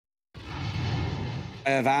I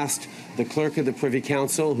have asked the clerk of the Privy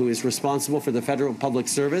Council, who is responsible for the federal public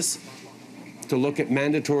service, to look at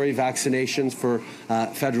mandatory vaccinations for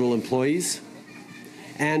federal employees.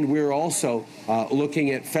 And we're also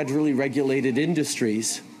looking at federally regulated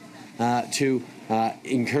industries to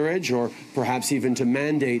encourage or perhaps even to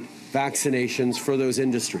mandate vaccinations for those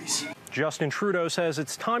industries. Justin Trudeau says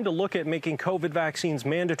it's time to look at making COVID vaccines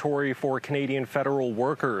mandatory for Canadian federal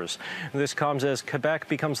workers. This comes as Quebec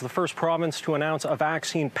becomes the first province to announce a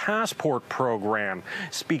vaccine passport program.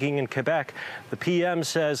 Speaking in Quebec, the PM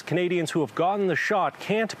says Canadians who have gotten the shot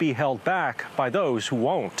can't be held back by those who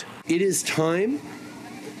won't. It is time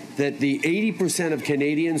that the 80% of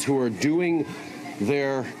Canadians who are doing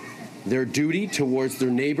their duty towards their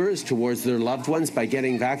neighbors, towards their loved ones by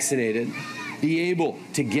getting vaccinated, be able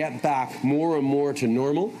to get back more and more to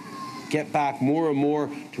normal, get back more and more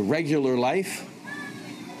to regular life.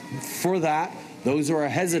 For that, those who are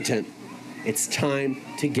hesitant, it's time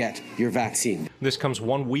to get your vaccine. This comes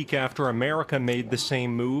 1 week after America made the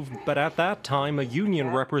same move, but at that time, a union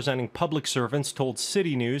representing public servants told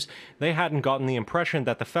CityNews they hadn't gotten the impression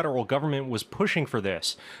that the federal government was pushing for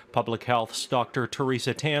this. Public Health's Dr.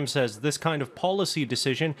 Theresa Tam says this kind of policy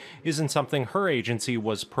decision isn't something her agency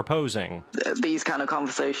was proposing. These kind of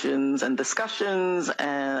conversations and discussions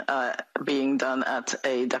being done at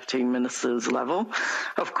a deputy minister's level.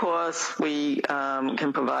 Of course, we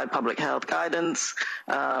can provide public health guidance,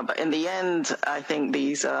 but in the end, I think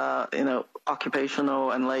these are,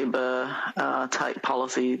 occupational and labor type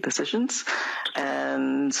policy decisions,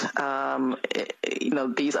 and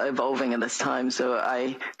these are evolving at this time. So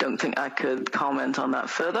I don't think I could comment on that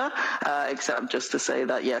further, except just to say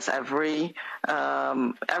that yes, every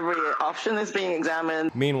option is being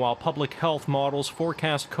examined. Meanwhile, public health models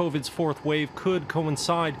forecast COVID's fourth wave could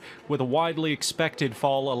coincide with a widely expected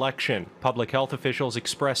fall election. Public health officials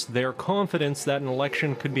expressed their confidence that an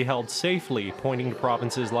election could be held safely, pointing to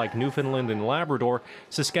provinces like Newfoundland and Labrador,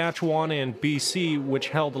 Saskatchewan and BC, which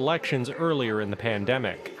held elections earlier in the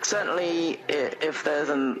pandemic. Certainly, if there's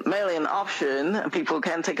a mail-in option, people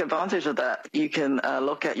can take advantage of that. You can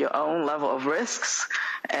look at your own level of risks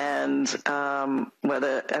and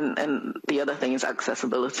whether the other thing is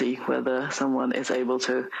accessibility, whether someone is able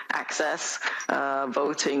to access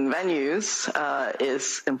voting venues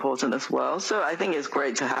is important as well. So I think it's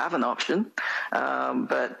great to have an option,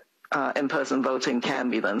 but in-person voting can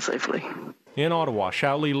be done safely. In Ottawa,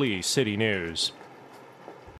 Shaoli Lee, City News.